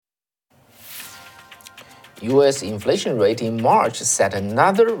U.S. inflation rate in March set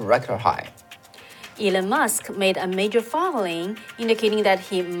another record high. Elon Musk made a major filing indicating that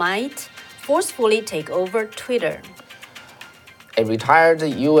he might forcefully take over Twitter. A retired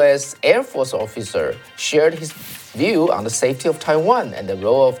U.S. Air Force officer shared his view on the safety of Taiwan and the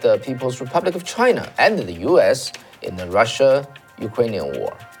role of the People's Republic of China and the U.S. in the Russia-Ukrainian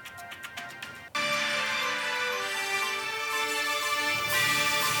war.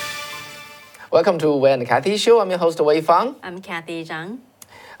 Welcome to Wei and Kathy Show. I'm your host, Wei Fang. I'm Kathy Zhang.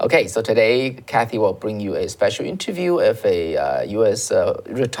 Okay, so today Kathy will bring you a special interview of a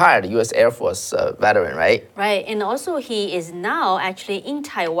retired U.S. Air Force veteran, right? Right, and also he is now actually in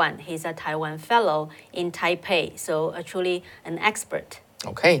Taiwan. He's a Taiwan fellow in Taipei, so truly an expert.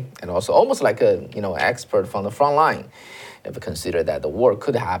 Okay, and also almost like a expert from the front line, if you consider that the war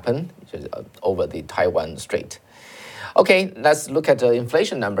could happen over the Taiwan Strait. Okay, let's look at the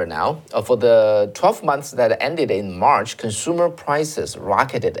inflation number now. For the 12 months that ended in March, consumer prices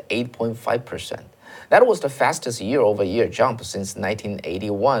rocketed 8.5%. That was the fastest year-over-year jump since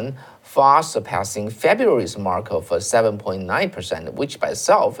 1981, far surpassing February's mark of 7.9%, which by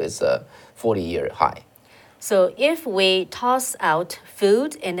itself is a 40-year high. So if we toss out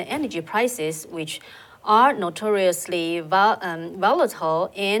food and energy prices, which are notoriously volatile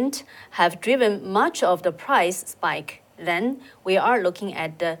and have driven much of the price spike, then we are looking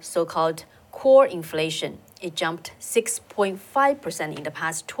at the so-called core inflation. It jumped 6.5% in the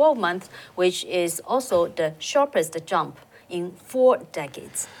past 12 months, which is also the sharpest jump in 4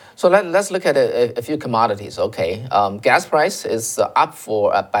 decades. So let's look at a few commodities, okay? Gas price is up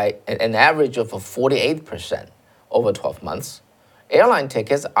by an average of 48% over 12 months. Airline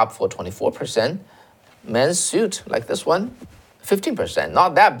tickets up for 24%. Men's suit, like this one, 15%.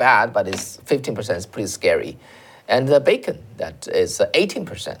 Not that bad, but it's 15% is pretty scary. And the bacon, that is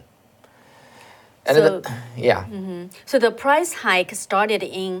 18%. And So the price hike started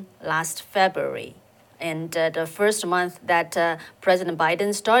in last February. And the first month that President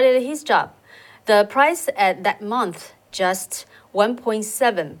Biden started his job, the price at that month just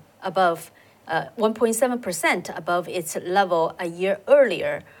 1.7% above its level a year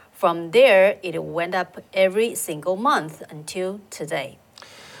earlier. From there, it went up every single month until today.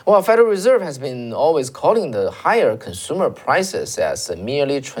 Well, Federal Reserve has been always calling the higher consumer prices as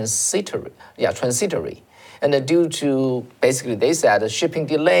merely transitory. And due to, basically, they said shipping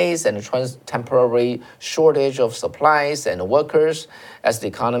delays and temporary shortage of supplies and workers as the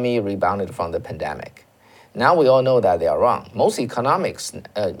economy rebounded from the pandemic. Now we all know that they are wrong. Most economists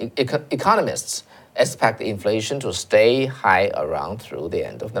expect inflation to stay high around through the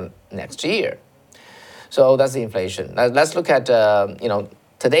end of the next year. So that's the inflation. Now let's look at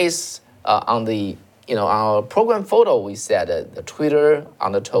today's on the our program photo. We said the Twitter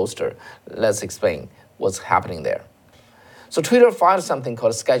on the toaster. Let's explain what's happening there. So Twitter filed something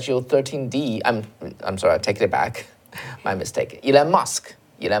called Schedule 13D. I'm sorry, I take it back. My mistake. Elon Musk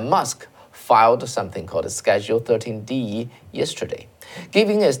filed something called Schedule 13D yesterday,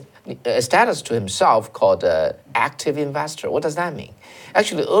 giving a status to himself called active investor. What does that mean?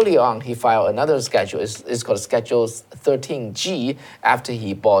 Actually, early on, he filed another schedule. It's called Schedule 13G after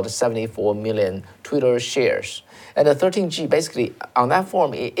he bought 74 million Twitter shares. And the 13G, basically, on that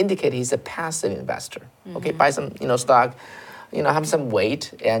form, it indicates he's a passive investor. Okay, buy some stock, have some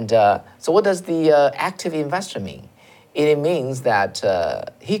weight. And so what does the active investor mean? It means that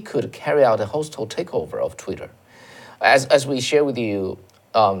he could carry out a hostile takeover of Twitter. As we shared with you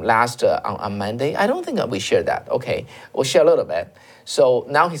last on Monday, I don't think we shared that. Okay, we'll share a little bit. So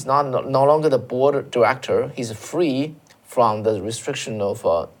now he's no longer the board director. He's free from the restriction of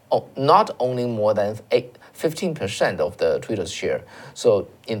not owning more than 15% of the Twitter's share. So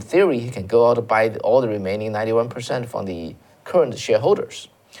in theory, he can go out and buy all the remaining 91% from the current shareholders.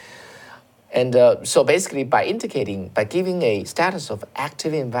 And so basically, by giving a status of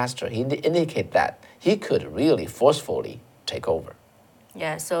active investor, he indicate that he could really forcefully take over.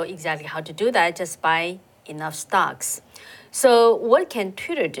 Yeah, so exactly how to do that, just buy enough stocks. So what can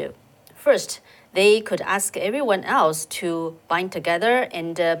Twitter do? First, they could ask everyone else to bind together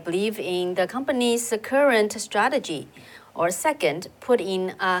and believe in the company's current strategy. Or second, put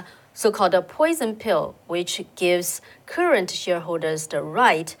in a so-called a poison pill, which gives current shareholders the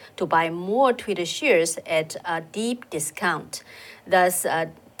right to buy more Twitter shares at a deep discount, thus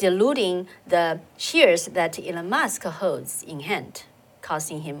diluting the shares that Elon Musk holds in hand,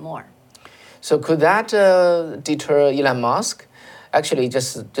 costing him more. So could that deter Elon Musk? Actually,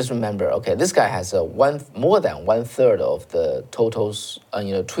 just remember, okay, this guy has more than 1/3 of the totals,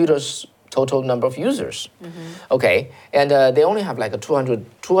 Twitter's total number of users. Okay, and they only have like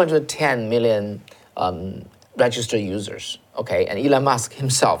 210 million registered users. Okay, and Elon Musk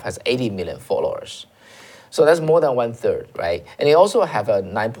himself has 80 million followers. So that's more than 1/3, right? And he also have a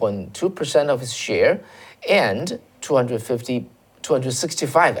 9.2% of his share and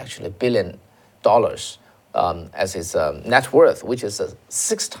 265 actually billion dollars as his net worth, which is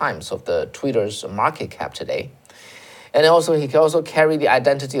 6 times of the Twitter's market cap today. And also, he can also carry the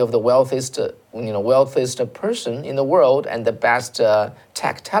identity of the wealthiest, wealthiest person in the world and the best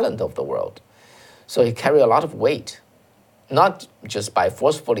tech talent of the world. So he carry a lot of weight, not just by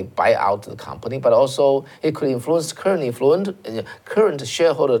forcefully buy out the company, but also it could influence current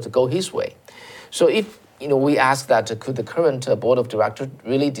shareholder to go his way. So if we ask that, could the current board of directors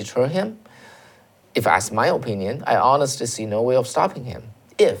really deter him? If I ask my opinion, I honestly see no way of stopping him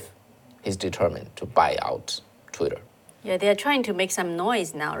if he's determined to buy out Twitter. Yeah, they're trying to make some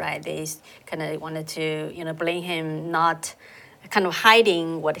noise now, right? They kind of wanted to, blame him not kind of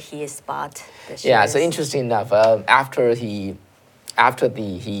hiding what he has bought. Yeah, so interesting enough. After he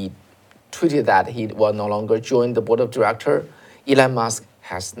tweeted that he will no longer join the board of director, Elon Musk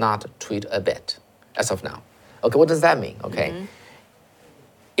has not tweeted a bit as of now. Okay, what does that mean? Okay,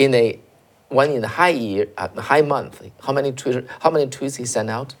 in a high month, how many tweets he sent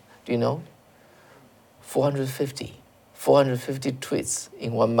out? Do you know? 450 tweets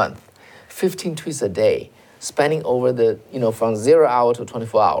in 1 month, 15 tweets a day, spanning over the from 0 hour to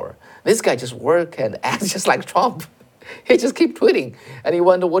 24 hour. This guy just work and act just like Trump. He just keep tweeting, and you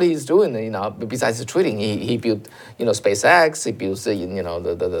wonder what he's doing. Besides tweeting, he built SpaceX. He built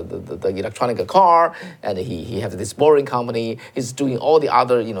the electronic car, and he has this boring company. He's doing all the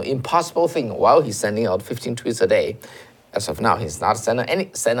other impossible thing while he's sending out 15 tweets a day. As of now, he's not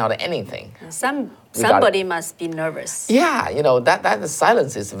send out anything. Somebody must be nervous. Yeah, that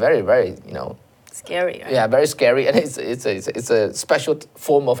silence is very, very scary. Right? Yeah, very scary, and it's a special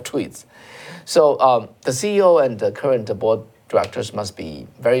form of tweets. So the CEO and the current board directors must be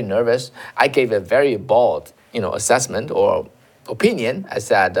very nervous. I gave a very bold assessment or opinion. I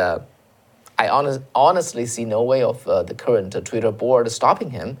said I honestly see no way of the current Twitter board stopping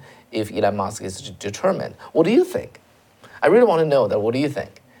him if Elon Musk is determined. What do you think? I really want to know that. What do you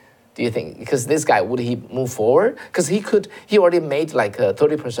think? Do you think, because this guy, would he move forward? Because he already made like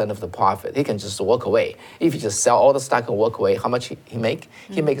 30% of the profit. He can just walk away. If he just sell all the stock and walk away, how much he make?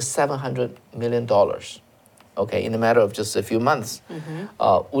 He makes $700 million, okay, in a matter of just a few months.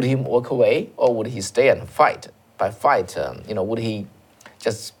 Would he walk away, or would he stay and fight? Would he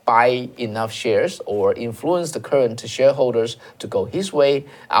just buy enough shares or influence the current shareholders to go his way,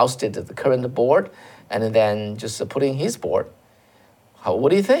 ousted the current board, and then just put in his board?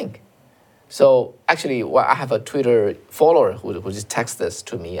 What do you think? So actually, I have a Twitter follower who just texted this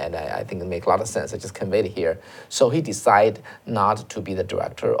to me, and I think it makes a lot of sense. I just conveyed it here. So he decided not to be the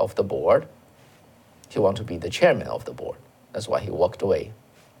director of the board. He wanted to be the chairman of the board. That's why he walked away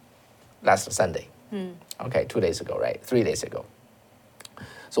last Sunday. Okay, 2 days ago, right? 3 days ago.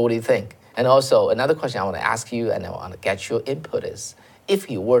 So what do you think? And also, another question I want to ask you, and I want to get your input is, if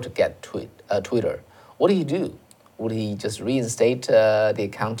he were to get Twitter, what do he do? Would he just reinstate the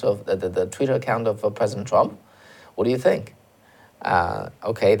account of the Twitter account of President Trump? What do you think?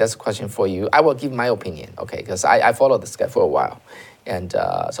 Okay, that's a question for you. I will give my opinion, okay, because I followed this guy for a while. And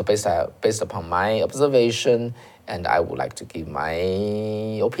so based upon my observation, and I would like to give my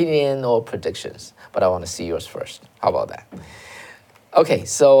opinion or predictions, but I want to see yours first. How about that? Okay,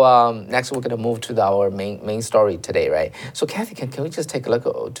 so next we're going to move to our main story today, right? So Kathy, can we just take a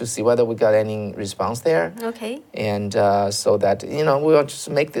look to see whether we got any response there? Okay. And so that, we want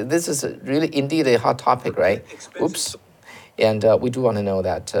to make this is really indeed a hot topic, right? Oops. And we do want to know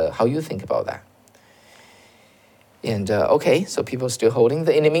that how you think about that. And okay, so people are still holding.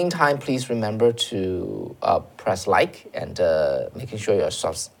 In the meantime, please remember to press like and making sure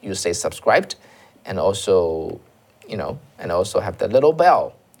you stay subscribed, and also and also have the little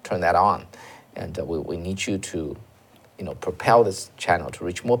bell, turn that on. And we need you to, propel this channel to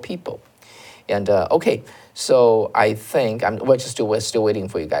reach more people. And okay, so I think we're still waiting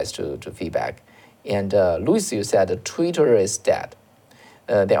for you guys to feedback. And Louis, you said Twitter is dead.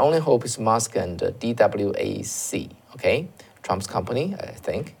 The only hope is Musk and DWAC, okay? Trump's company, I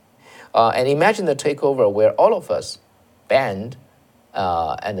think. And imagine the takeover where all of us banned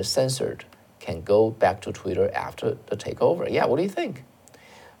and censored can go back to Twitter after the takeover. Yeah, what do you think?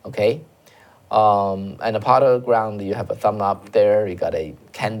 Okay. And a part of the ground, you have a thumb up there. You got a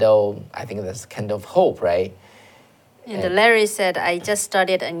candle. I think that's a candle of hope, right? And Larry said, I just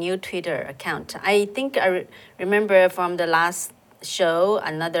started a new Twitter account. I think I remember from the last show,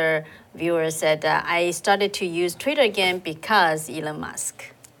 another viewer said, I started to use Twitter again because Elon Musk.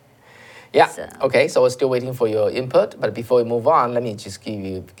 Yeah. So, Okay. So we're still waiting for your input, but before we move on, let me just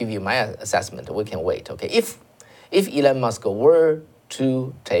give you my assessment. We can wait. Okay. If Elon Musk were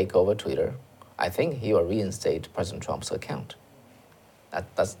to take over Twitter, I think he will reinstate President Trump's account.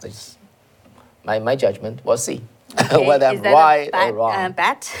 That's just my judgment. We'll see okay, whether is I'm that right a or wrong.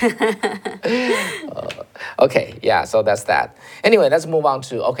 bet? Okay, yeah, so that's that. Anyway, let's move on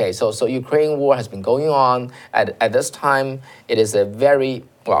to so Ukraine war has been going on at this time. It is a very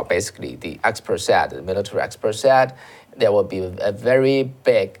well, basically the military expert said there will be a very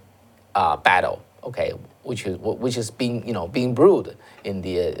big battle. Okay, which is being brewed in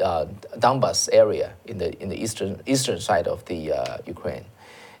the Donbas area in the eastern side of the Ukraine,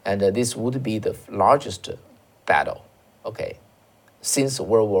 and this would be the largest battle. Okay, since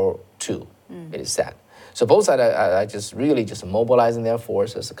World War II, it is said. So both sides are just really just mobilizing their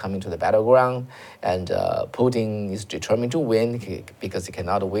forces, coming to the battleground, and Putin is determined to win because he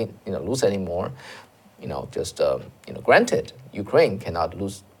cannot lose anymore. Granted, Ukraine cannot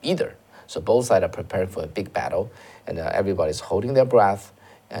lose either. So both sides are preparing for a big battle, and everybody's holding their breath.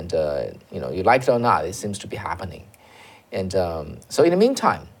 And you like it or not, it seems to be happening. And so in the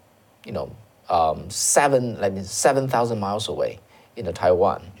meantime, 7,000 miles away in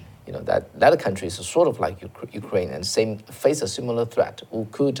Taiwan, that country is sort of like Ukraine and face a similar threat.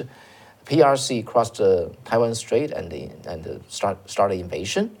 Could PRC cross the Taiwan Strait and start an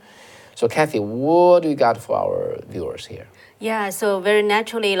invasion? So Kathy, what do you got for our viewers here? Yeah, so very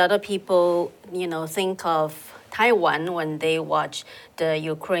naturally, a lot of people, think of Taiwan when they watch the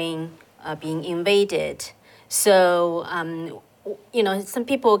Ukraine being invaded. So, some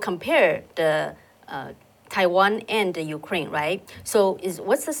people compare the Taiwan and the Ukraine, right? So,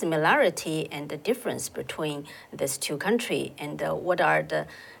 what's the similarity and the difference between these two countries, and what are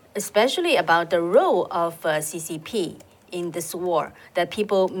especially about the role of CCP in this war that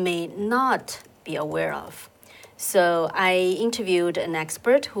people may not be aware of? So I interviewed an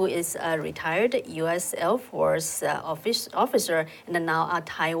expert who is a retired U.S. Air Force officer and now a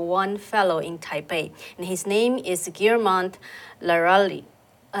Taiwan fellow in Taipei. And his name is Guillemont Leilari.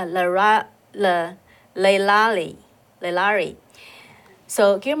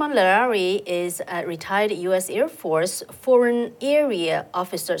 So Guillemont Leilari is a retired U.S. Air Force foreign area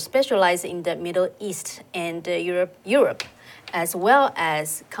officer specialized in the Middle East and Europe, as well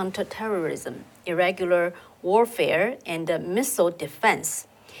as counterterrorism, irregular warfare, and missile defense.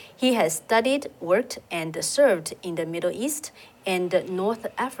 He has studied, worked, and served in the Middle East and North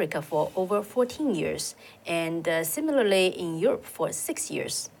Africa for over 14 years, and similarly in Europe for 6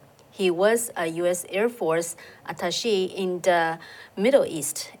 years. He was a U.S. Air Force attaché in the Middle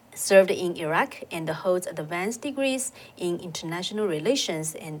East, served in Iraq, and holds advanced degrees in international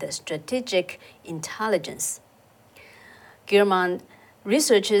relations and strategic intelligence. Guillemont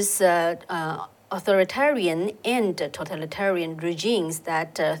researches authoritarian and totalitarian regimes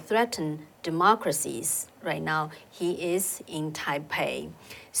that threaten democracies. Right now, he is in Taipei.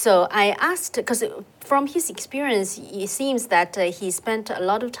 So I asked, because from his experience, it seems that he spent a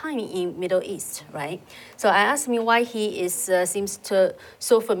lot of time in Middle East, right? So I asked him why he seems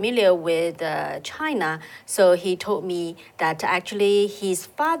so familiar with China. So he told me that actually his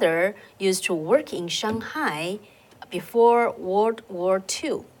father used to work in Shanghai before World War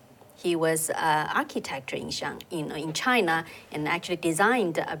II. He was an architect in China and actually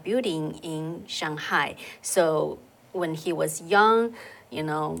designed a building in Shanghai. So when he was young,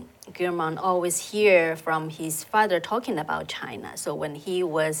 Guillemont always hear from his father talking about China. So when he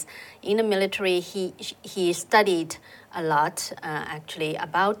was in the military, he studied a lot actually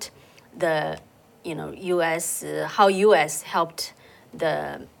about the U.S. How U.S. helped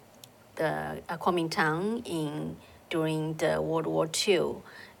the Kuomintang during the World War II.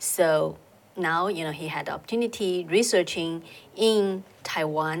 So now, he had the opportunity researching in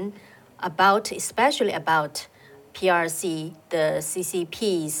Taiwan especially about PRC, the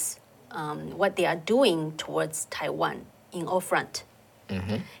CCPs, what they are doing towards Taiwan in all front.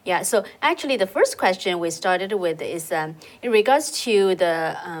 Mm-hmm. Yeah, so actually the first question we started with is in regards to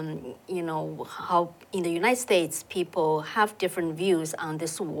the, how in the United States people have different views on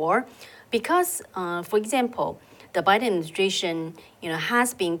this war. Because, for example, the Biden administration,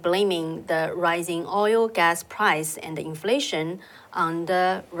 has been blaming the rising oil, gas price, and the inflation on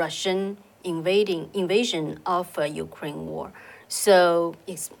the Russian invasion of Ukraine war. So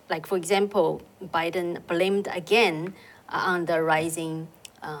it's like, for example, Biden blamed again on the rising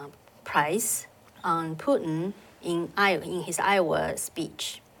price on Putin in his Iowa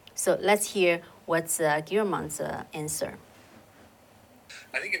speech. So let's hear what's Guillemont's answer.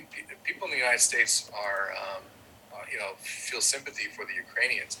 I think people in the United States are feel sympathy for the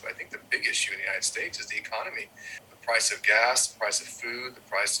Ukrainians, but I think the big issue in the United States is the economy. The price of gas, the price of food, the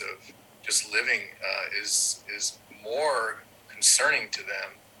price of just living is more concerning to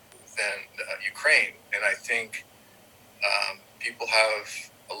them than Ukraine. And I think people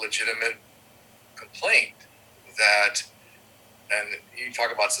have a legitimate complaint that, and you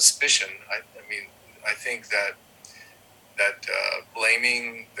talk about suspicion. I mean, I think that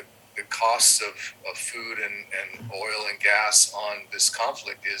blaming the costs of food and oil and gas on this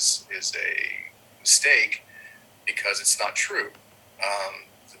conflict is a mistake, because it's not true.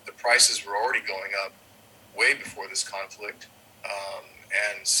 The prices were already going up way before this conflict,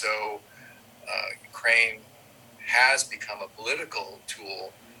 and so Ukraine has become a political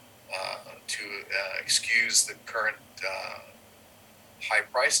tool to excuse the current high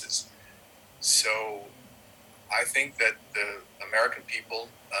prices. So I think that the American people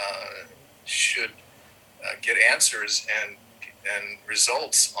should get answers and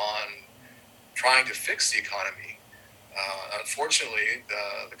results on trying to fix the economy. Unfortunately,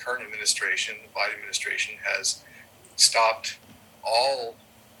 the current administration, the Biden administration, has stopped all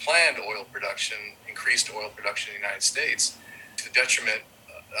planned oil production, increased oil production in the United States, to the detriment,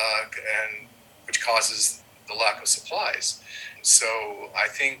 and which causes the lack of supplies. So I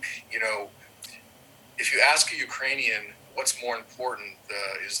think, if you ask a Ukrainian what's more important,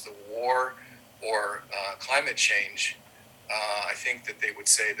 is the war or climate change, I think that they would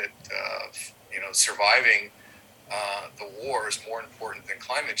say that surviving the war is more important than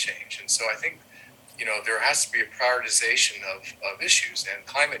climate change. And so I think there has to be a prioritization of issues, and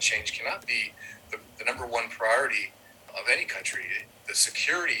climate change cannot be the number one priority of any country. The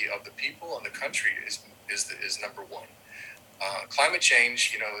security of the people and the country is number one. Climate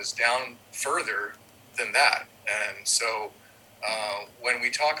change, is down further than that. And so when we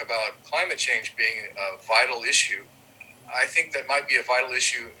talk about climate change being a vital issue, I think that might be a vital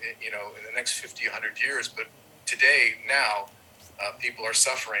issue, in the next 50, 100 years. But today, now, people are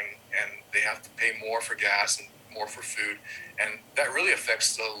suffering, and they have to pay more for gas and more for food. And that really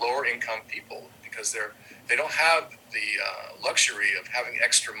affects the lower income people, because they don't have the luxury of having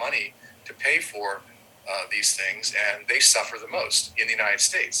extra money to pay for these things, and they suffer the most in the United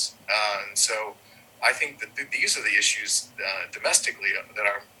States. And so I think that these are the issues domestically that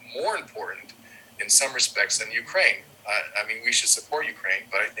are more important in some respects than Ukraine. I mean, we should support Ukraine,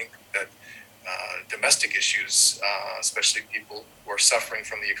 but I think that domestic issues, especially people who are suffering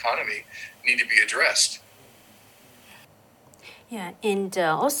from the economy, need to be addressed. Yeah, and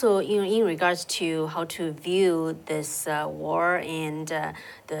also in regards to how to view this war and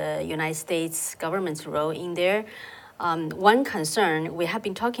the United States government's role in there, one concern, we have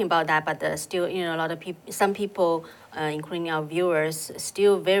been talking about that, but still, a lot of people, some people, including our viewers,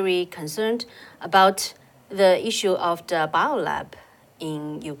 still very concerned about the issue of the biolab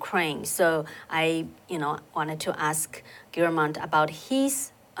in Ukraine. So I, wanted to ask Gilmont about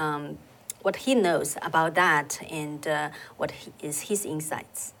his what he knows about that, and what is his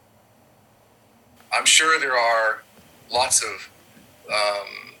insights. I'm sure there are lots of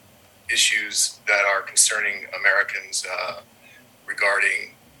issues that are concerning Americans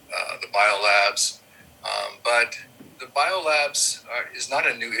regarding the biolabs, but the biolabs is not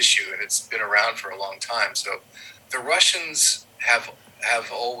a new issue, and it's been around for a long time. So the Russians have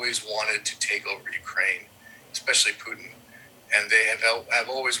always wanted to take over Ukraine, especially Putin. And they have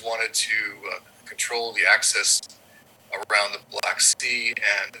always wanted to control the access around the Black Sea,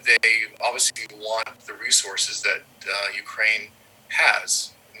 and they obviously want the resources that Ukraine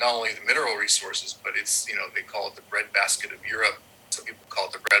has. Not only the mineral resources, but it's, they call it the breadbasket of Europe. Some people call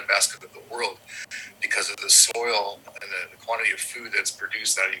it the breadbasket of the world, because of the soil and the quantity of food that's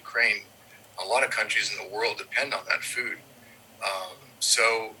produced out of Ukraine. A lot of countries in the world depend on that food.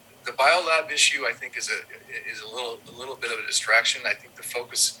 So the biolab issue, I think, is a little bit of a distraction. I think the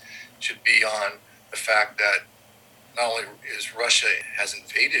focus should be on the fact that not only is Russia has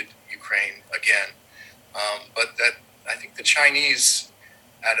invaded Ukraine again, but that I think the Chinese,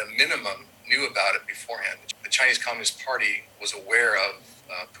 at a minimum, knew about it beforehand. The Chinese Communist Party was aware of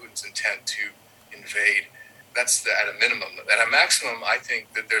Putin's intent to invade. That's at a minimum. At a maximum, I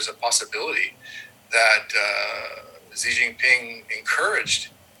think that there's a possibility that Xi Jinping encouraged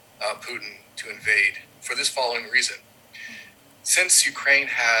Putin to invade for this following reason. Since Ukraine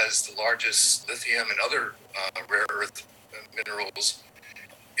has the largest lithium and other rare earth minerals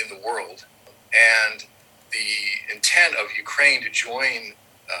in the world, and the intent of Ukraine to join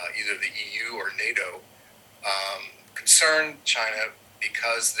either the EU or NATO concern China,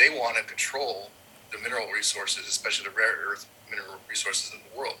 because they want to control the mineral resources, especially the rare earth mineral resources in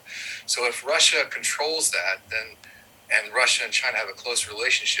the world. So if Russia controls that, then and Russia and China have a close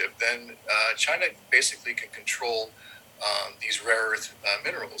relationship, then China basically can control these rare earth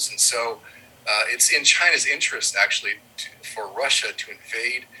minerals. And so it's in China's interest, actually, for Russia to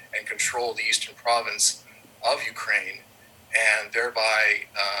invade and control the eastern province of Ukraine, and thereby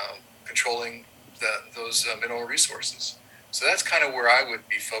controlling those mineral resources. So that's kind of where I would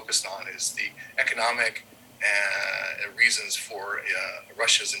be focused on, is the economic reasons for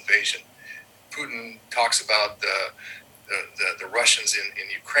Russia's invasion. Putin talks about the Russians in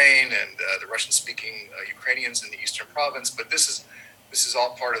Ukraine and the Russian-speaking Ukrainians in the eastern province, but this is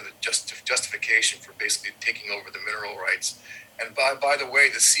all part of the justification for basically taking over the mineral rights. And by the way,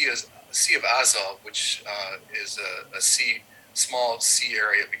 the Sea of Azov, which is a small sea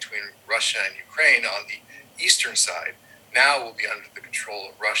area between Russia and Ukraine on the eastern side, now will be under the control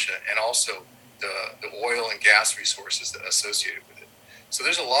of Russia, and also the oil and gas resources that are associated with it. So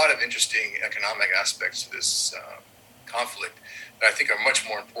there's a lot of interesting economic aspects to this conflict that I think are much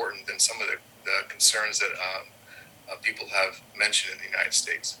more important than some of the concerns that people have mentioned in the United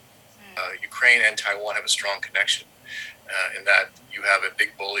States. Ukraine and Taiwan have a strong connection in that you have a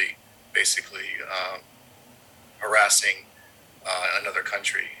big bully basically harassing another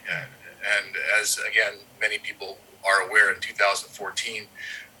country. And as, again, many people are aware, in 2014,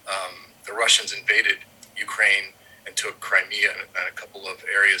 the Russians invaded Ukraine and took Crimea and a couple of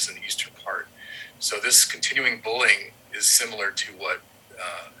areas in the eastern part. So this continuing bullying is similar to what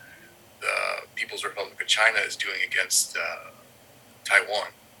the People's Republic of China is doing against Taiwan,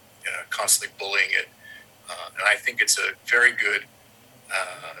 constantly bullying it. And I think it's a very good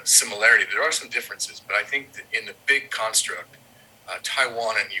similarity. There are some differences, but I think that in the big construct,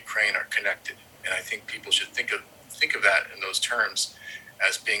 Taiwan and Ukraine are connected. And I think people should think of that in those terms,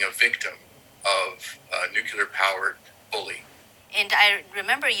 as being a victim of a nuclear-powered bully. And I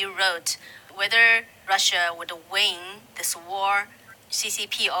remember you wrote, whether Russia would win this war,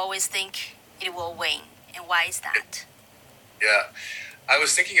 CCP always think it will win. And why is that? Yeah, I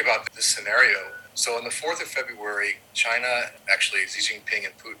was thinking about this scenario. So on the 4th of February, China, actually Xi Jinping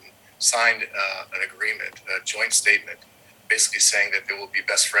and Putin, signed an agreement, a joint statement, basically saying that they will be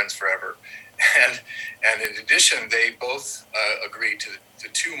best friends forever. And in addition, they both agreed to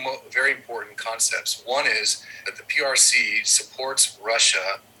two very important concepts. One is that the PRC supports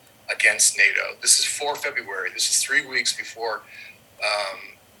Russia against NATO. This is 4 February. This is 3 weeks before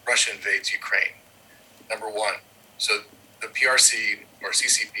Russia invades Ukraine. Number one. So the PRC or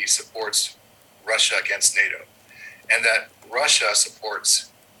CCP supports Russia against NATO, and that Russia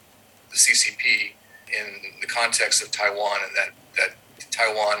supports the CCP in the context of Taiwan, and that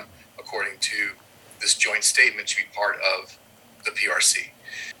Taiwan, according to this joint statement, should be part of the PRC.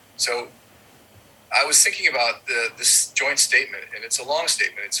 So I was thinking about this joint statement, and it's a long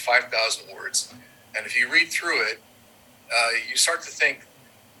statement. It's 5,000 words. And if you read through it, you start to think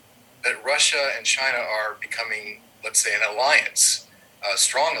that Russia and China are becoming, let's say, an alliance, a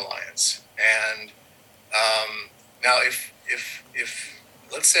strong alliance. And now if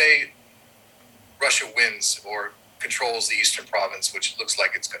let's say Russia wins or controls the eastern province, which looks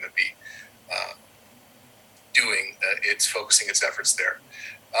like it's going to be doing, it's focusing its efforts there.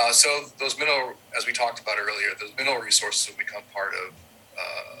 So those mineral, as we talked about earlier, those mineral resources will become part of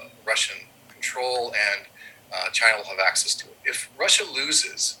Russian control, and China will have access to it. If Russia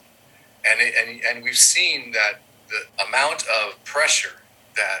loses, and we've seen that the amount of pressure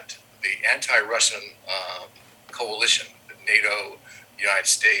that the anti-Russian coalition, the NATO, the United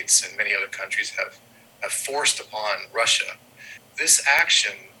States, and many other countries have forced upon Russia, this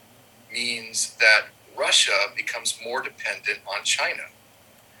action means that Russia becomes more dependent on China,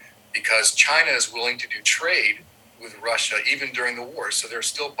 because China is willing to do trade with Russia even during the war. So they're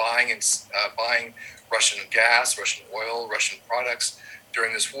still buying Russian gas, Russian oil, Russian products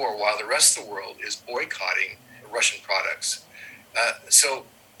during this war, while the rest of the world is boycotting Russian products. So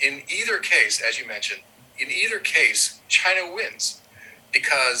in either case, as you mentioned, in either case, China wins,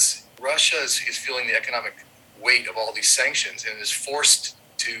 because Russia is feeling the economic weight of all these sanctions and is forced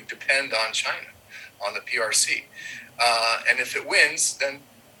to depend on China, on the PRC. And if it wins, then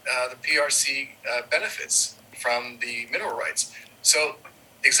the PRC benefits from the mineral rights. So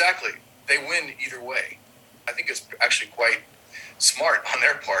exactly, they win either way. I think it's actually quite smart on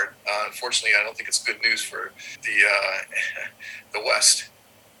their part. Unfortunately, I don't think it's good news for the West.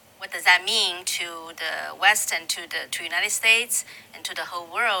 What does that mean to the West and to United States and to the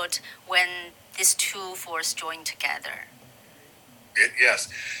whole world when these two forces join together? Yes.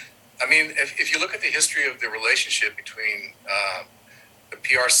 I mean, if you look at the history of the relationship between the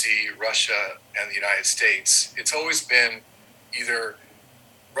PRC, Russia, and the United States, it's always been either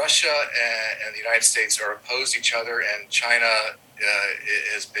Russia and the United States are opposed to each other, and China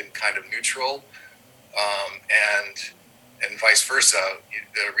has been kind of neutral, and vice versa.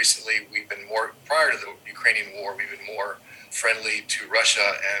 Recently, we've been more, prior to the Ukrainian war, we've been more friendly to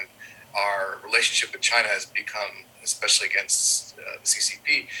Russia, and our relationship with China has become, especially against the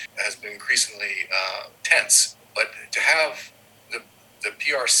CCP, has been increasingly tense. But to have the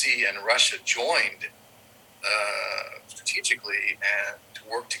PRC and Russia joined strategically and to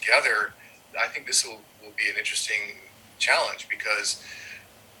work together, I think this will be an interesting challenge, because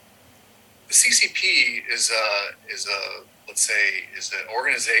the CCP is a let's say is an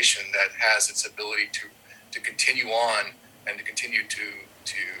organization that has its ability to continue on and to continue to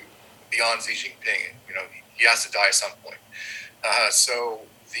beyond Xi Jinping. You know, he has to die at some point. So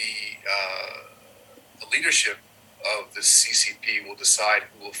the leadership of the CCP will decide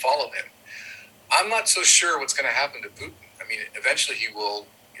who will follow him. I'm not so sure what's going to happen to Putin. I mean, eventually he will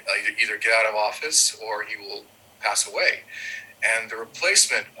either get out of office or he will pass away. And the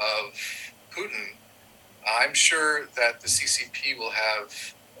replacement of Putin, I'm sure that the CCP will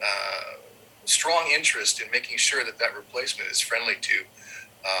have strong interest in making sure that that replacement is friendly to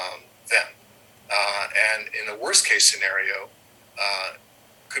them. And in the worst case scenario,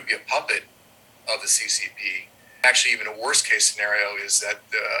 could be a puppet of the CCP. Actually, even a worst case scenario is that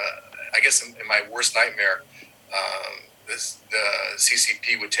I guess in my worst nightmare, the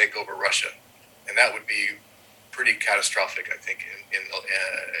CCP would take over Russia, and that would be pretty catastrophic, I think,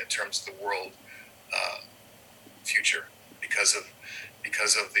 in terms of the world future, because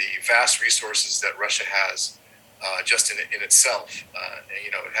of the vast resources that Russia has just in itself.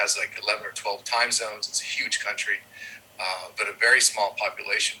 You know, it has like 11 or 12 time zones. It's a huge country, but a very small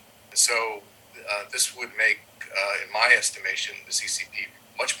population. So this would make, in my estimation, the CCP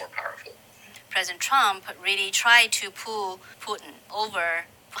much more powerful. President Trump really tried to pull Putin over.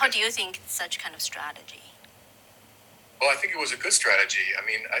 How do you think such kind of strategy? Well, I think it was a good strategy. I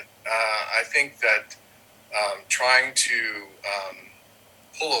mean, I think that trying to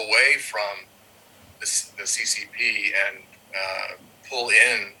pull away from the CCP and pull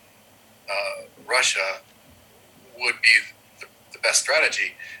in Russia would be the best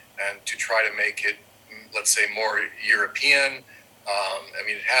strategy, and to try to make it, let's say, more European. I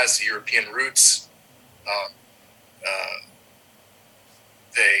mean, it has European roots.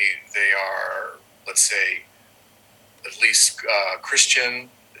 They are, let's say, at least Christian,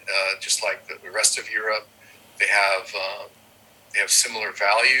 just like the rest of Europe. They have similar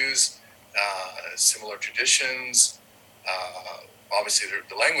values, similar traditions. Obviously,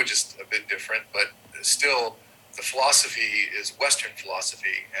 the language is a bit different, but still, the philosophy is Western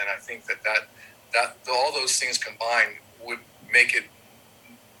philosophy, and I think that all those things combined would make it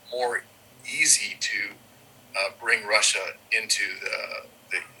more easy to bring Russia into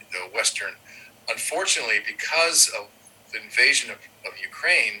the Western. Unfortunately, because of the invasion of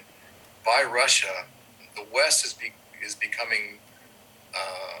Ukraine by Russia, the West is becoming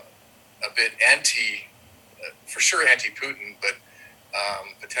a bit for sure anti-Putin, but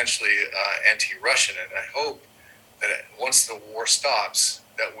potentially anti-Russian. And I hope that once the war stops,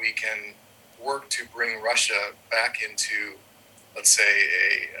 that we can work to bring Russia back into, let's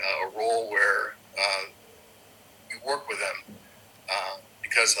say, a role where we work with them.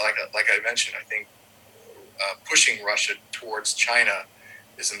 Because, like I mentioned, I think pushing Russia towards China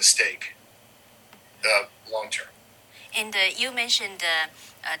is a mistake, long term. And you mentioned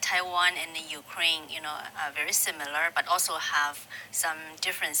Taiwan and Ukraine, are very similar, but also have some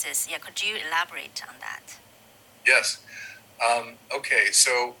differences. Yeah, could you elaborate on that? Yes. Okay,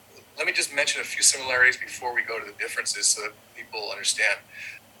 so let me just mention a few similarities before we go to the differences so that people understand.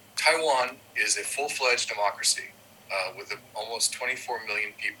 Taiwan is a full-fledged democracy with almost 24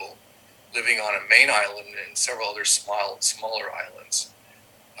 million people living on a main island and several other smaller islands.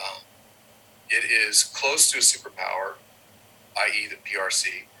 It is close to a superpower, i.e. the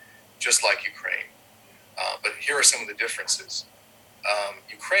PRC, just like Ukraine. But here are some of the differences.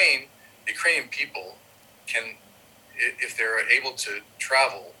 The Ukrainian people can, if they're able to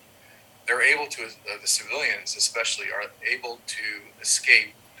travel, they're able to, the civilians especially, are able to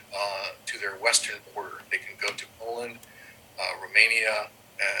escape to their western border. They can go to Poland, Romania,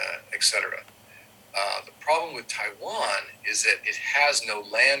 etc. The problem with Taiwan is that it has no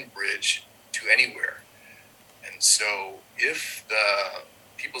land bridge to anywhere. And so if the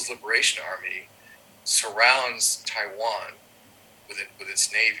People's Liberation Army surrounds Taiwan with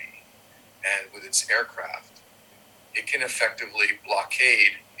its navy and with its aircraft, it can effectively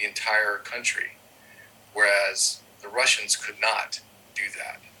blockade the entire country, whereas the Russians could not do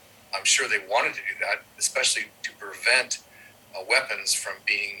that. I'm sure they wanted to do that, especially to prevent weapons from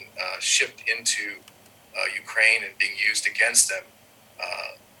being shipped into Ukraine and being used against them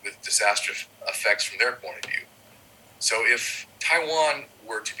with disastrous effects from their point of view. So if Taiwan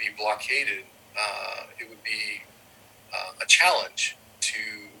were to be blockaded, it would be a challenge to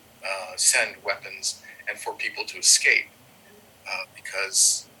send weapons and for people to escape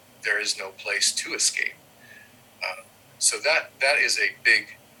because there is no place to escape. So that is a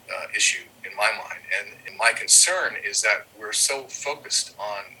big issue in my mind. And my concern is that we're so focused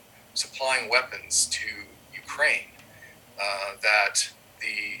on supplying weapons to Ukraine that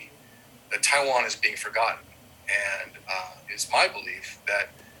Taiwan is being forgotten. And it's my belief that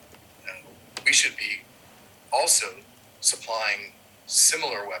we should be also supplying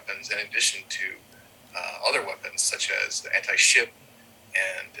similar weapons in addition to other weapons such as the anti-ship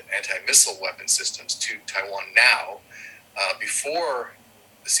and anti-missile weapon systems to Taiwan now before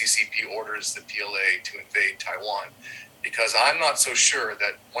the CCP orders the PLA to invade Taiwan, because I'm not so sure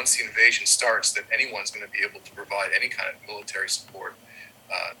that once the invasion starts that anyone's going to be able to provide any kind of military support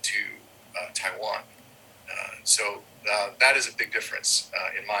to Taiwan. So that is a big difference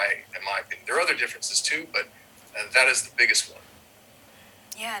in my opinion. There are other differences too, but that is the biggest one.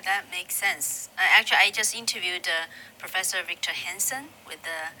 Yeah, that makes sense. Actually, I just interviewed Professor Victor Hansen with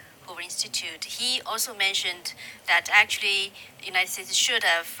the Hoover Institute. He also mentioned that actually the United States should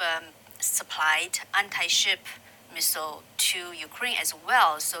have supplied anti-ship missile to Ukraine as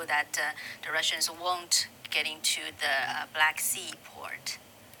well, so that the Russians won't get into the Black Sea port.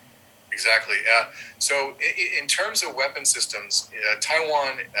 Exactly. So in terms of weapon systems,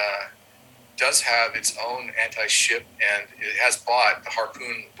 Taiwan does have its own anti-ship, and it has bought the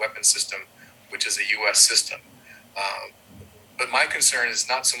Harpoon weapon system, which is a U.S. system. But my concern is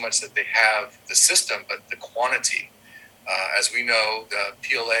not so much that they have the system, but the quantity. As we know, the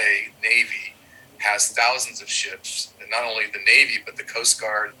PLA Navy has thousands of ships, and not only the Navy, but the Coast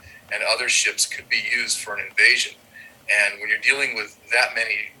Guard and other ships could be used for an invasion. And when you're dealing with that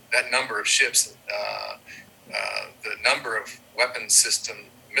number of ships, the number of weapon system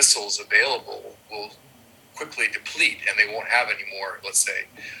missiles available will quickly deplete, and they won't have any more, let's say.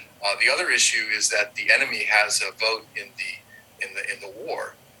 The other issue is that the enemy has a vote in the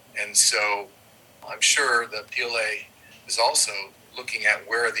war, and so I'm sure the PLA is also looking at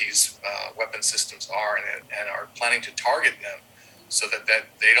where these weapon systems are and are planning to target them so that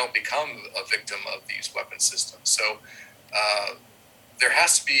they don't become a victim of these weapon systems. So there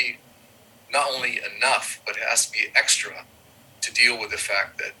has to be not only enough, but it has to be extra to deal with the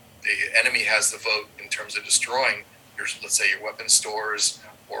fact that the enemy has the vote in terms of destroying let's say your weapon stores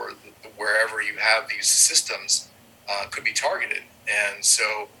or wherever you have these systems could be targeted. And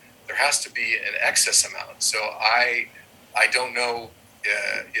so there has to be an excess amount. So I don't know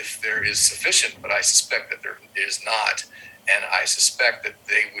if there is sufficient, but I suspect that there is not. And I suspect that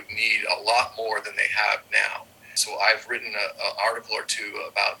they would need a lot more than they have now. So I've written an article or two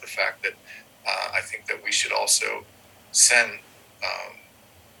about the fact that I think that we should also send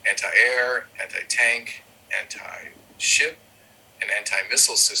anti-air, anti-tank, anti-ship, and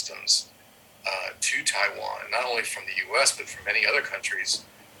anti-missile systems to Taiwan, not only from the U.S., but from many other countries,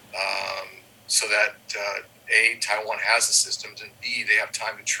 so that A, Taiwan has the systems, and B, they have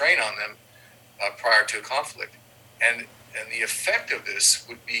time to train on them prior to a conflict. And the effect of this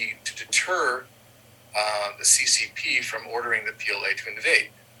would be to deter the CCP from ordering the PLA to invade.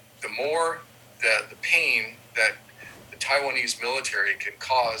 The more the pain that the Taiwanese military can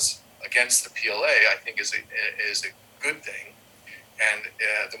cause against the PLA, I think is a good thing. And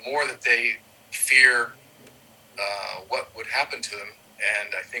the more that they fear what would happen to them,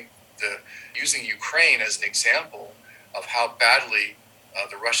 and I think using Ukraine as an example of how badly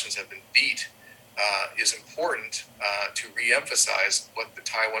the Russians have been beat is important to reemphasize what the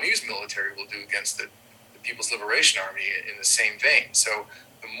Taiwanese military will do against the People's Liberation Army in the same vein. So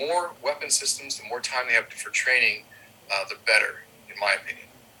the more weapon systems, the more time they have for training, the better, in my opinion.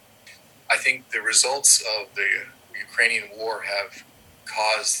 I think the results of the Ukrainian war have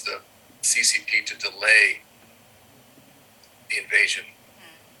caused the CCP to delay the invasion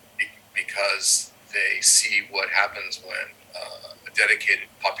because they see what happens when a dedicated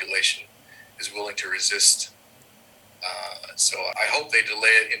population is willing to resist. So I hope they delay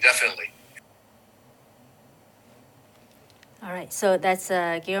it indefinitely. All right, so that's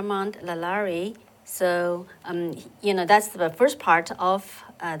Guillermo Lalari. So, that's the first part of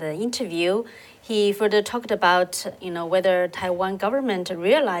the interview. He further talked about, whether Taiwan government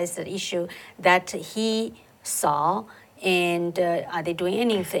realized the issue that he saw and are they doing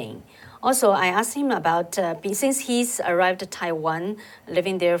anything? Also, I asked him about, since he's arrived to Taiwan,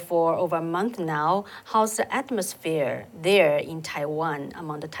 living there for over a month now, how's the atmosphere there in Taiwan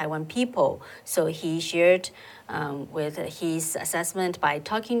among the Taiwan people? So he shared with his assessment by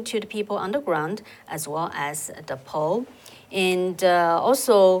talking to the people on the ground as well as the poll. And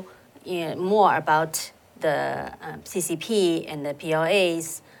also more about the CCP and the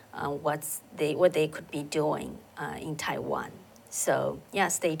PLAs, what they could be doing in Taiwan. So yeah,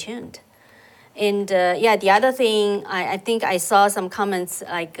 stay tuned. And the other thing, I think I saw some comments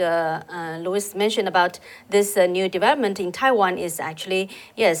like Louis mentioned about this new development in Taiwan is actually,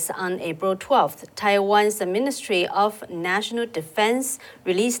 yes, on April 12th, Taiwan's Ministry of National Defense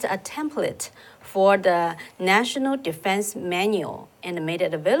released a template for the National Defense Manual and made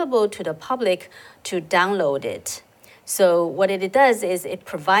it available to the public to download it. So what it does is it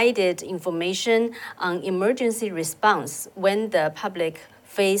provided information on emergency response when the public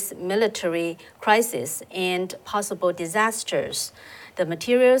face military crisis and possible disasters. The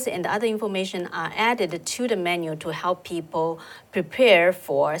materials and other information are added to the manual to help people prepare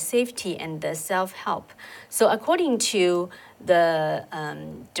for safety and self-help. So according to the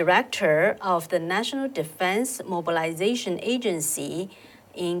director of the National Defense Mobilization Agency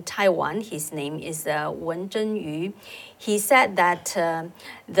in Taiwan, his name is Wen Zhenyu. He said that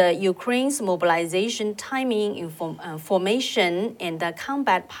the Ukraine's mobilization timing, formation, and the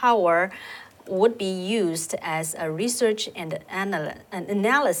combat power would be used as a research and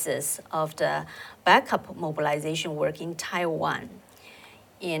analysis of the backup mobilization work in Taiwan.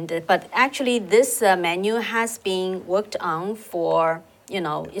 But actually, this manual has been worked on for,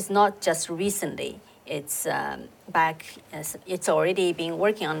 it's not just recently. It's it's already been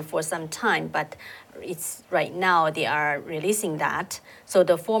working on for some time, but it's right now they are releasing that. So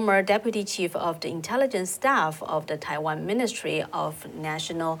the former deputy chief of the intelligence staff of the Taiwan Ministry of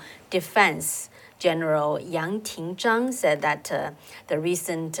National Defense, General Yang Ting-zhang, said that the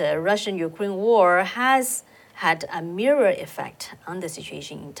recent Russian-Ukraine war has had a mirror effect on the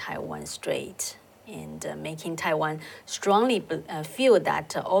situation in Taiwan Strait, and making Taiwan strongly feel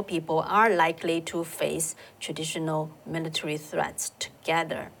that all people are likely to face traditional military threats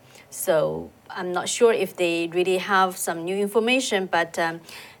together. So I'm not sure if they really have some new information, but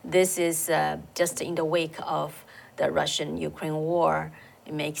this is just in the wake of the Russian-Ukraine war.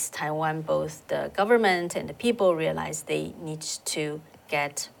 It makes Taiwan, both the government and the people, realize they need to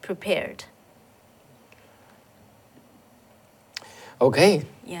get prepared. Okay.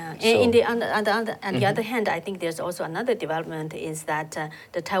 Yeah, and on the other hand, I think there's also another development is that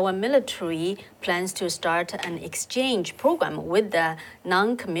the Taiwan military plans to start an exchange program with the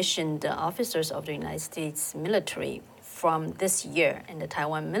non-commissioned officers of the United States military from this year. And the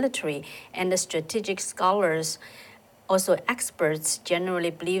Taiwan military and the strategic scholars, also experts, generally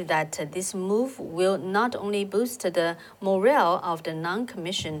believe that this move will not only boost the morale of the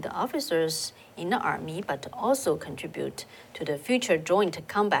non-commissioned officers in the Army, but also contribute to the future joint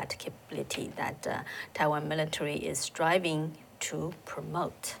combat capability that Taiwan military is striving to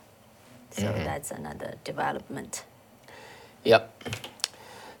promote. So that's another development. Yep.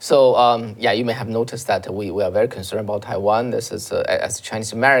 So you may have noticed that we are very concerned about Taiwan. This is as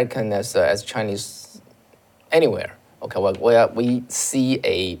Chinese American, as Chinese anywhere. Okay, well, we see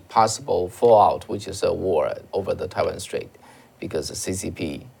a possible fallout, which is a war over the Taiwan Strait, because the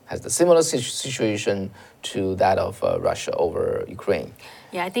CCP has the similar situation to that of Russia over Ukraine.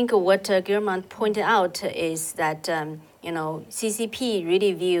 Yeah, I think what Gilman pointed out is that CCP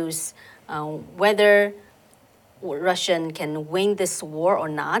really views whether Russia can win this war or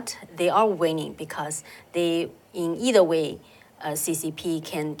not. They are winning because in either way, CCP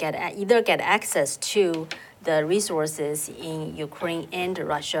can either get access to the resources in Ukraine and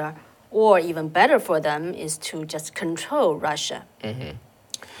Russia, or even better for them is to just control Russia. Mm-hmm.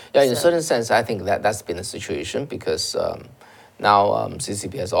 Yeah, in a certain sense, I think that's been the situation because now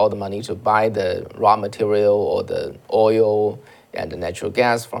CCP has all the money to buy the raw material or the oil and the natural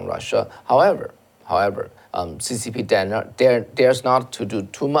gas from Russia. However, CCP dares not to do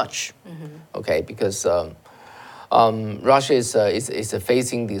too much, okay, because Russia is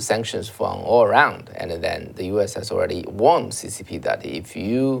facing these sanctions from all around, and then the U.S. has already warned CCP that if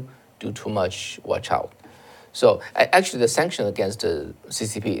you do too much, watch out. So actually, the sanction against the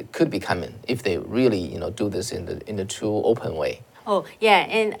CCP could be coming if they really do this in the too open way. Oh yeah,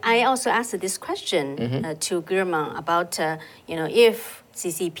 and I also asked this question to Gilman about if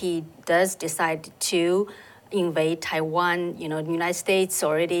CCP does decide to invade Taiwan. The United States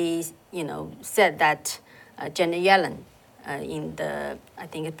already said that. Janet Yellen in the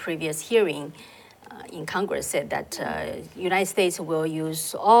previous hearing in Congress said that United States will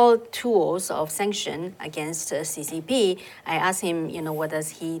use all tools of sanction against CCP. I asked him, what does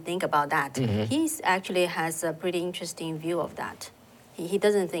he think about that? He actually has a pretty interesting view of that. He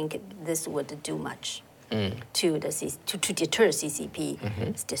doesn't think this would do much to to deter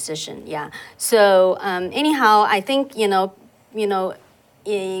CCP's decision. Yeah. So anyhow, I think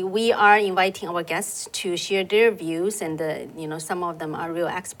we are inviting our guests to share their views, and some of them are real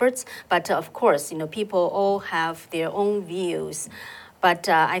experts. But of course, people all have their own views. But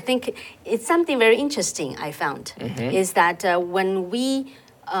I think it's something very interesting I found is that when we,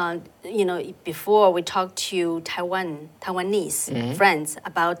 before we talked to Taiwanese friends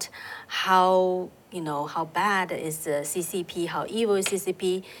about how bad is the CCP, how evil is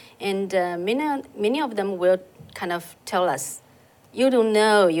CCP, and many of them will kind of tell us, you don't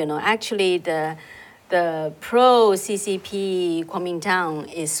know, actually the pro CCP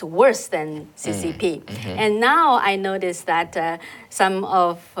Kuomintang is worse than CCP. And now I noticed that some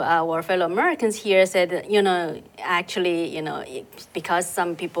of our fellow Americans here said, actually, because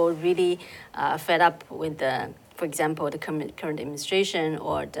some people really fed up with for example, the current administration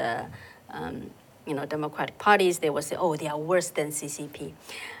or the Democratic parties, they will say, oh, they are worse than CCP.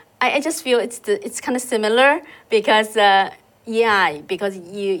 I just feel it's kind of similar because. Because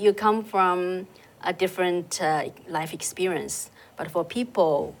you come from a different life experience. But for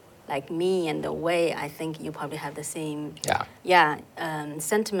people like me and the way, I think you probably have the same.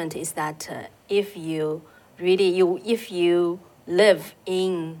 Sentiment is that if you live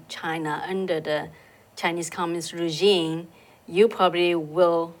in China under the Chinese Communist regime, you probably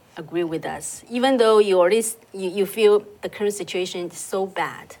will agree with us, even though you feel the current situation is so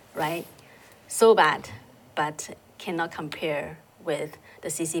bad, right? So bad, but cannot compare with the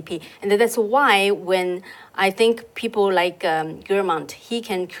CCP. And that's why when I think people like Gurmont, he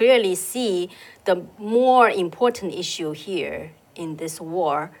can clearly see the more important issue here in this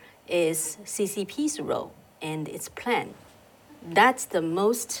war is CCP's role and its plan. That's the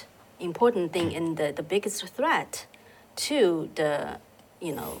most important thing and the biggest threat to the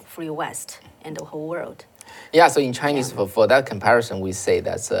free West and the whole world. Yeah, so in Chinese, for that comparison, we say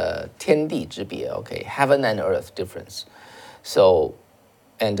that's 天地之别, okay, heaven and earth difference. So,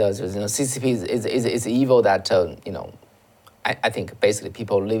 and CCP is evil that I think basically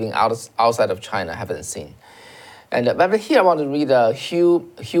people living outside of China haven't seen. And but here I want to read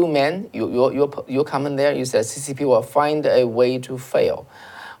Hugh Mann, your comment there. You said CCP will find a way to fail.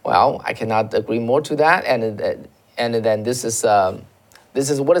 Well, I cannot agree more to that. And then this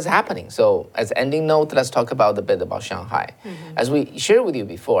is what is happening. So as ending note, let's talk about a bit about Shanghai. As we shared with you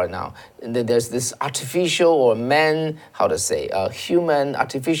before now, there's this artificial or human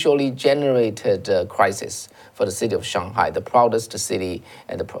artificially generated crisis for the city of Shanghai, the proudest city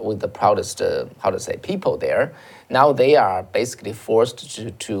and with the proudest, people there. Now they are basically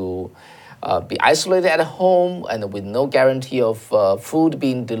forced to be isolated at home and with no guarantee of food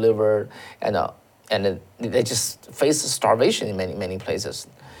being delivered and they just face starvation in many places.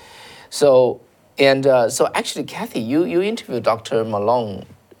 So actually, Kathy, you interviewed Dr. Malone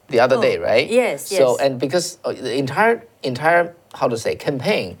the other day, right? Yes. So and because the entire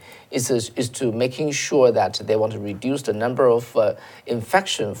campaign is to making sure that they want to reduce the number of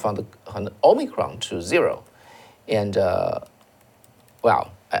infection from the Omicron to zero, and I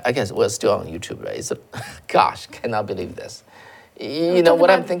guess we're still on YouTube, right? So, gosh, cannot believe this. You know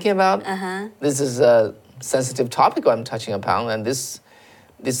what I'm thinking about? This is a sensitive topic I'm touching upon, and this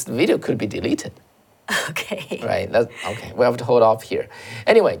video could be deleted. Okay. Right. Okay. We have to hold off here.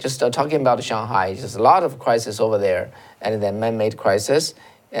 Anyway, just talking about Shanghai, there's a lot of crisis over there, and then man-made crisis,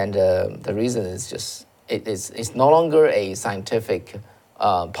 and the reason is just it's no longer a scientific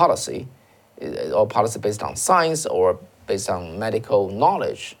policy, or policy based on science, or based on medical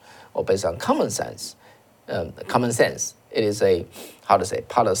knowledge, or based on common sense. It is a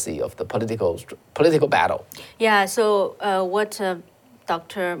policy of the political battle. Yeah. So what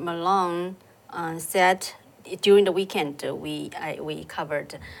Dr. Malone said during the weekend, we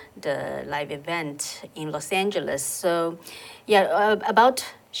covered the live event in Los Angeles. So, about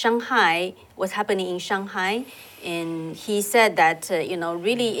Shanghai, what's happening in Shanghai, and he said that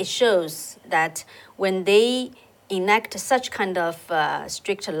really it shows that when they enact such kind of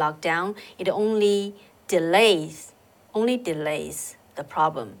strict lockdown, it only delays the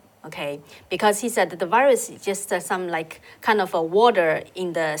problem. Okay, because he said that the virus is just some kind of a water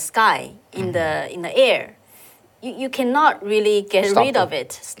in the sky, in the air. You cannot really get rid of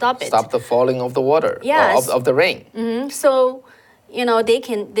it. Stop the falling of the water. Yes. Of the rain. So,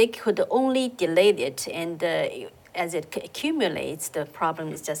 they could only delay it, and as it accumulates, the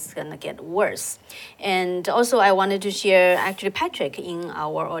problem is just going to get worse. And also, I wanted to share actually Patrick in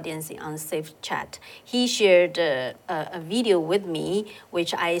our audience on Safe Chat. He shared a video with me,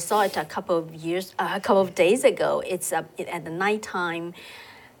 which I saw it a couple of days ago. It's at the nighttime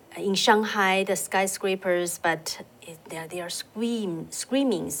in Shanghai, the skyscrapers, but there are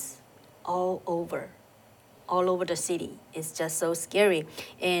screamings all over the city. It's just so scary.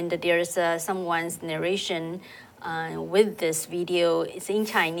 And there's someone's narration with this video. It's in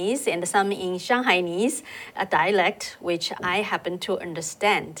Chinese and some in Shanghainese, a dialect which I happen to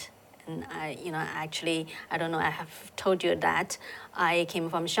understand. And I don't know, I have told you that I came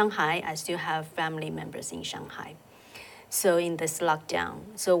from Shanghai. I still have family members in Shanghai. So in this lockdown,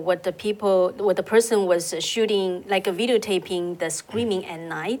 so what the person was shooting, like a videotaping the screaming at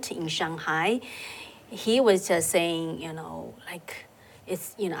night in Shanghai, he was just saying, like,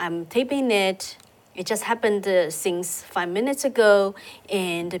 it's, I'm taping it. It just happened since 5 minutes ago,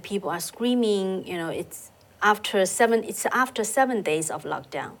 and the people are screaming. It's after 7 days of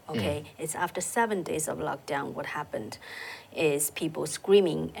lockdown. Okay, it's after 7 days of lockdown. What happened is people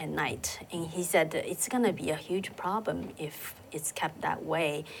screaming at night, and he said it's gonna be a huge problem if it's kept that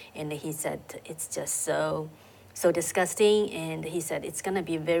way. And he said it's just so disgusting, and he said it's gonna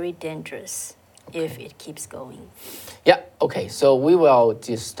be very dangerous. Okay. If it keeps going. Yeah, okay. So we will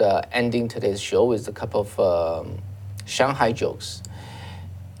just ending today's show with a couple of Shanghai jokes.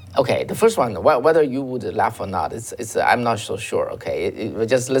 Okay, the first one, whether you would laugh or not, it's I'm not so sure, okay?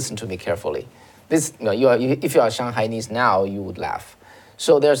 Just listen to me carefully. This, if you are Shanghainese now, you would laugh.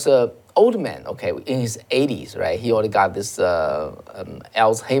 So there's an old man, okay, in his 80s, right? He already got this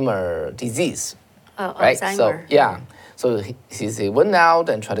Alzheimer disease, right? Alzheimer. So, yeah. So he went out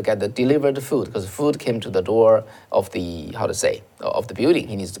and tried to get the delivered food because food came to the door of the, of the building.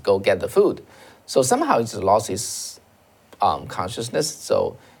 He needs to go get the food. So somehow he just lost his consciousness.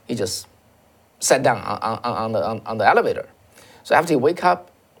 So he just sat down on the elevator. So after he wake up,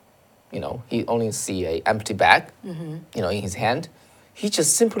 he only see an empty bag, in his hand. He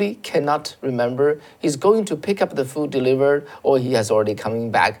just simply cannot remember he's going to pick up the food delivered or he has already coming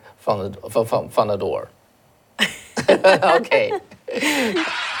back from the door. Okay.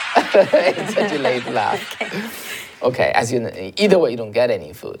 It's a delayed laugh. Okay, as you know, either way, you don't get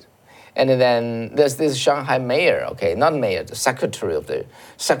any food. And then there's this Shanghai mayor, okay, not mayor, the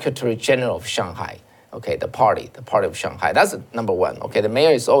Secretary General of Shanghai, okay, the party of Shanghai. That's number one, okay. The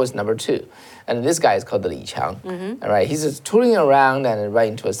mayor is always number two. And this guy is called Li Qiang, all right. He's just touring around and ran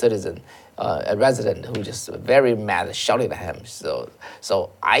into a resident who just very mad, shouting at him. So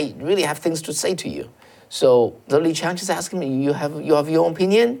I really have things to say to you. So the Li Qiang just asked me, you have your own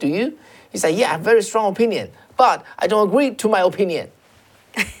opinion, do you? He said, yeah, I have a very strong opinion, but I don't agree to my opinion.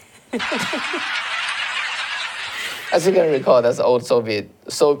 As you can recall, that's old Soviet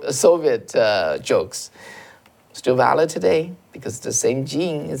jokes. Still valid today because the same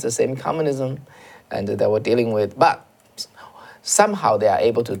gene, it's the same communism, and that we're dealing with. But somehow they are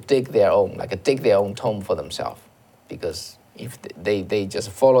able to dig their own tomb for themselves, because if they just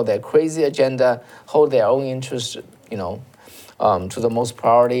follow their crazy agenda, hold their own interest, to the most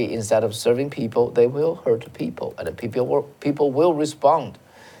priority instead of serving people, they will hurt people, and the people will respond.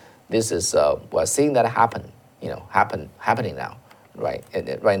 This is we're seeing that happening now, right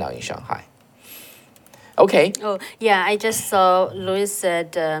now in Shanghai. Okay. Oh yeah, I just saw Louis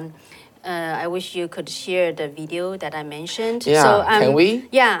said. I wish you could share the video that I mentioned. Yeah, so, can we?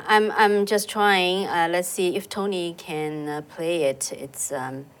 Yeah, I'm just trying. Let's see if Tony can play it. It's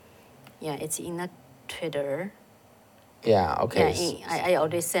it's in a Twitter. Yeah. Okay. Yeah, I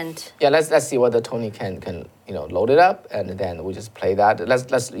already sent. Yeah. Let's see whether Tony can load it up, and then we just play that.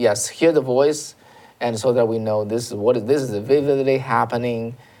 Let's hear the voice, and so that we know this is vividly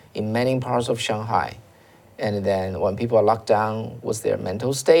happening in many parts of Shanghai. And then when people are locked down, what's their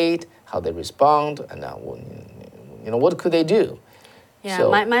mental state, how they respond, and what could they do? Yeah,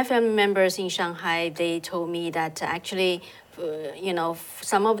 so, my family members in Shanghai, they told me that actually,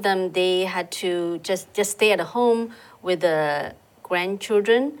 some of them, they had to just stay at home with the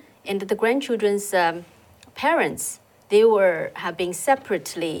grandchildren, and the grandchildren's parents, they have been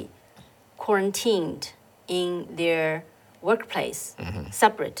separately quarantined in their workplace,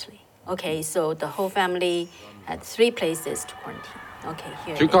 separately. Okay, so the whole family had 3 places to quarantine. Okay,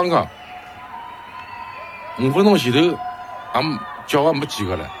 here. 就刚刚5分钟前头，叫我没几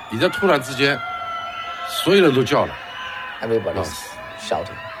个了，现在突然之间，所有人都叫了。Everybody's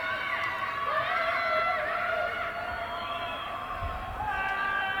shouting.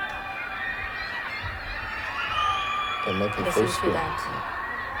 Listen to that.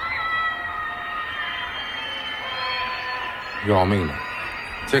 要命了！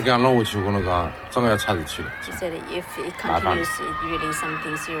再这样弄下去，我跟侬讲，真的要出事体了。 She said if it continues, it really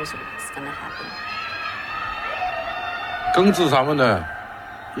something serious is going to happen. 根治啥么呢？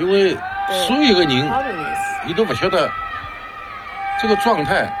因为所有的人， Problem is, 你都不晓得这个状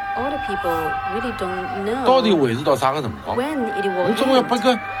态 all the people really don't 到底 know 维持到啥个辰光。 when it will 你总要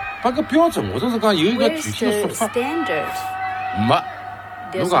end. 把个标准，或者是讲有一个 Where's 具体的说 the 法。 standard? 没，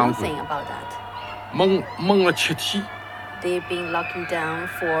 There's 侬讲过 nothing about that. 闷了7天， They've been locking down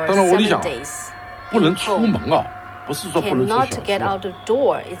for 当然我理 7想 days. 不能出门啊，不是说不能出 Cannot 小 get 区。 out the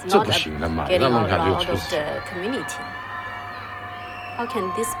door. It's 这 not 不行的嘛， getting 那弄 out 下就 of 出事。 the community. How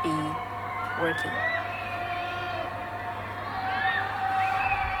can this be working?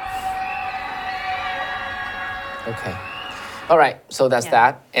 Okay. All right. So that's Yeah.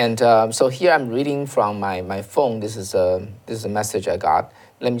 that. And so here I'm reading from my phone. This is a message I got.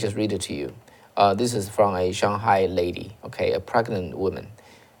 Let me just read it to you. This is from a Shanghai lady. Okay, a pregnant woman.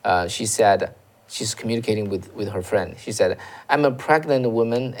 She said she's communicating with her friend. She said, "I'm a pregnant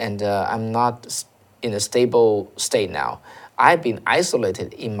woman and I'm not in a stable state now. I've been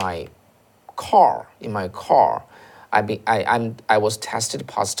isolated in my car. I was tested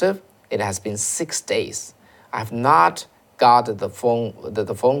positive. It has been 6 days. I've not got the phone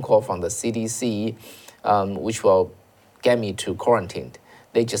call from the CDC, which will get me to quarantine.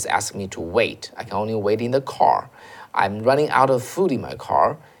 They just asked me to wait. I can only wait in the car. I'm running out of food in my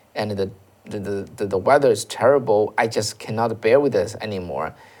car, and the weather is terrible. I just cannot bear with this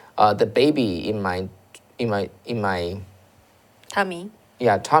anymore. The baby in my Tummy.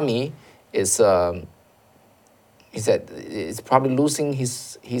 tummy is he said it's probably losing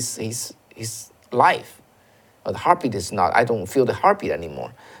his life. The heartbeat is not. I don't feel the heartbeat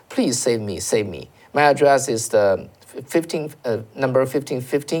anymore. Please save me, save me. My address is the number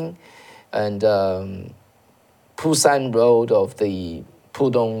 1515, and Pusan Road of the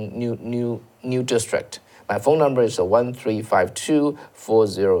Pudong New District. My phone number is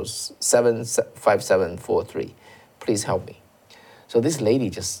 1352-407-5743. Please help me." So this lady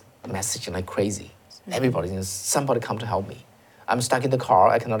just messaging like crazy. Everybody, somebody come to help me. I'm stuck in the car.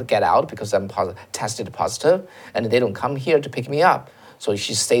 I cannot get out because I'm tested positive, and they don't come here to pick me up. So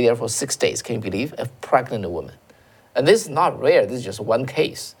she stayed there for 6 days. Can you believe? A pregnant woman. And this is not rare. This is just one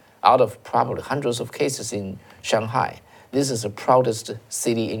case out of probably hundreds of cases in Shanghai. This is the proudest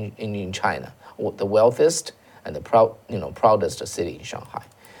city in China, the wealthiest and the proudest city in Shanghai.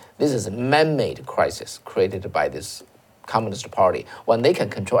 This is a man-made crisis created by this Communist Party. When they can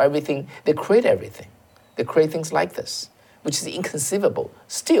control everything, they create everything. They create things like this, which is inconceivable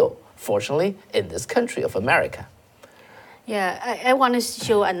still, fortunately, in this country of America. Yeah, I want to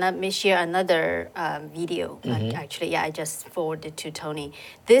share another video. Actually, I just forwarded to Tony.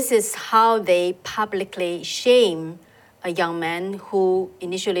 This is how they publicly shame a young man who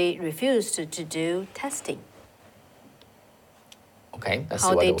initially refused to do testing. Okay, that's How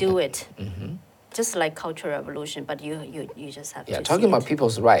what they we do can- it. Just like Cultural Revolution, but you just have to Yeah, talking see about it.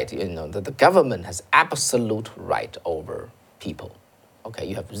 people's right, that the government has absolute right over people. Okay,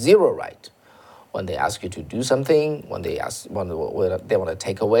 you have zero right. When they ask you to do something, when they want to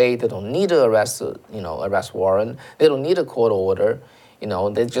take away, they don't need an arrest warrant. They don't need a court order.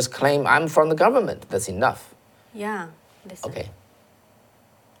 They just claim I'm from the government. That's enough. Yeah. Listen. Okay.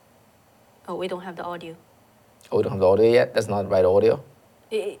 Oh, we don't have the audio. Oh, we don't have the audio yet. That's not the right audio.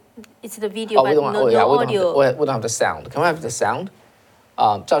 It's the video, Oh, but we don't. no, Oh, yeah, no we don't audio. have we don't have the sound. Can we have the sound?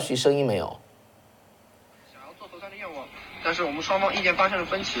 赵旭声音没有。想要做核酸的愿望，但是我们双方意见发生了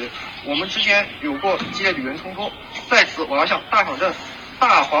分歧，我们之间有过激烈的语言冲突。在此，我要向大场镇、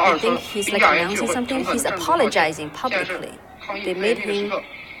大华 I 二村 think he's 林 like 家园聚 announcing 会 something. 诚恳 He's 地郑重道歉。 apologizing 现在 publicly. 是抗疫 They 最 made 严厉的时 him 刻，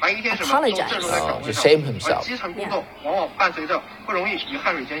白衣天使们都 apologize. 镇守在岗位 to 上， shame himself. 而基层工作往往伴随着不容易与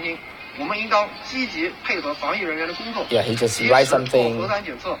汗水艰辛。我们应当积极配合防疫人员的工作， Yeah, he just 及 write 时做 something 核酸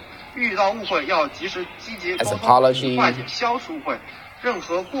检测。遇到误会要及时积极沟 as 通， apology. 化解消除误会。任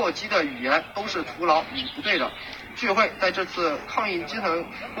何过激的语言都是徒劳与不对的。聚会在这次抗疫基层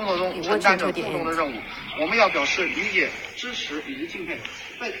工作中承担着负重的任务，我们要表示理解、支持以及敬佩。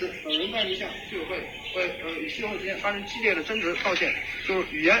在此，本人代理向居委会与居委会之间发生激烈的争执道歉。就是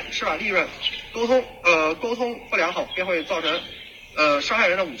语言吃软利润，沟通不良好便会造成伤害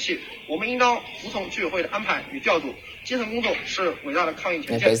人的武器。我们应当服从居委会的安排与调度。基层工作是伟大的抗疫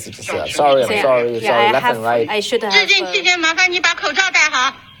前 Yeah, 线。 basically, 向全体 sorry, 抗 I'm 疫 sorry, Yeah, sorry, I left and have. right. I should have. 致敬期间，麻烦你把口罩戴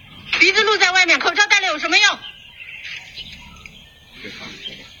好，鼻子露在外面，口罩戴了有什么用？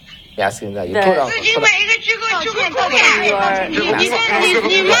 He asking that you The- put on. 自己每一个机构出个口 Put 罩， on your 你 mask.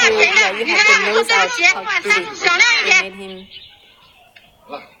 你骂谁 Yeah, 呢？ you 你 have 看 the 我 nose 这 out. 么写，把嗓子响亮一 They 点。 made him.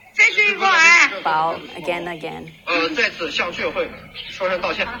 在再续一波哎。 bow again and again. 在此向居委会说声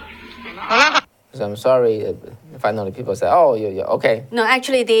道歉。好了，好。 So I'm sorry. Finally, people say, "Oh, you're okay." No,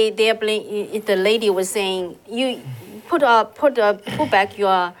 actually, the lady was saying, you pull back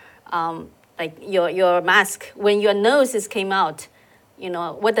your like your mask when your noses came out. You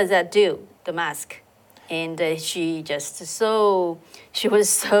know, what does that do? The mask, and she was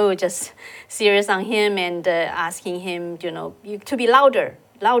so just serious on him and asking him, to be louder.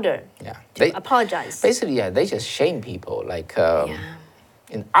 Yeah, To apologize. Basically, yeah, they just shame people like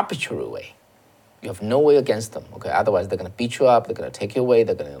in arbitrary way. You have no way against them. Okay, otherwise they're gonna beat you up. They're gonna take you away.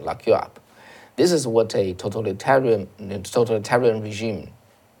 They're gonna lock you up. This is what a totalitarian regime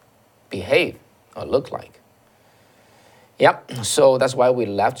behave or look like. Yep. So that's why we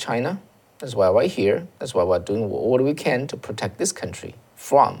left China. That's why we're here. That's why we're doing what we can to protect this country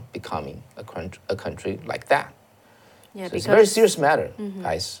from becoming a country like that. Yeah, So it's a very serious matter,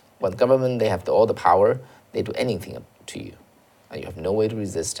 guys. When the government, they have all the power, they do anything to you. And you have no way to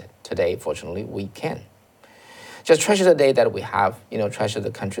resist it. Today, fortunately, we can. Just treasure the day that we have, treasure the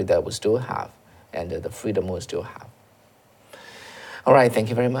country that we still have, and the freedom we still have. All right, thank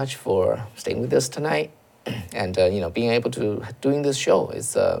you very much for staying with us tonight. And, being able to doing this show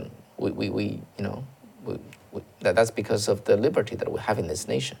is, that's because of the liberty that we have in this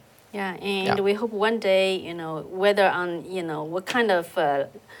nation. Yeah, and we hope one day, whether on, what kind of a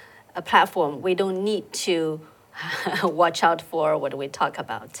platform, we don't need to watch out for what we talk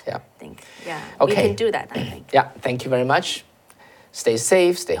about. Yeah. I think, Okay. we can do that, I think. Yeah, thank you very much. Stay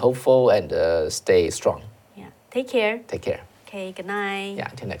safe, stay hopeful, and stay strong. Yeah, take care. Take care. Okay, good night. Yeah,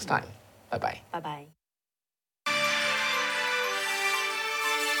 until next time. Bye-bye. Bye-bye.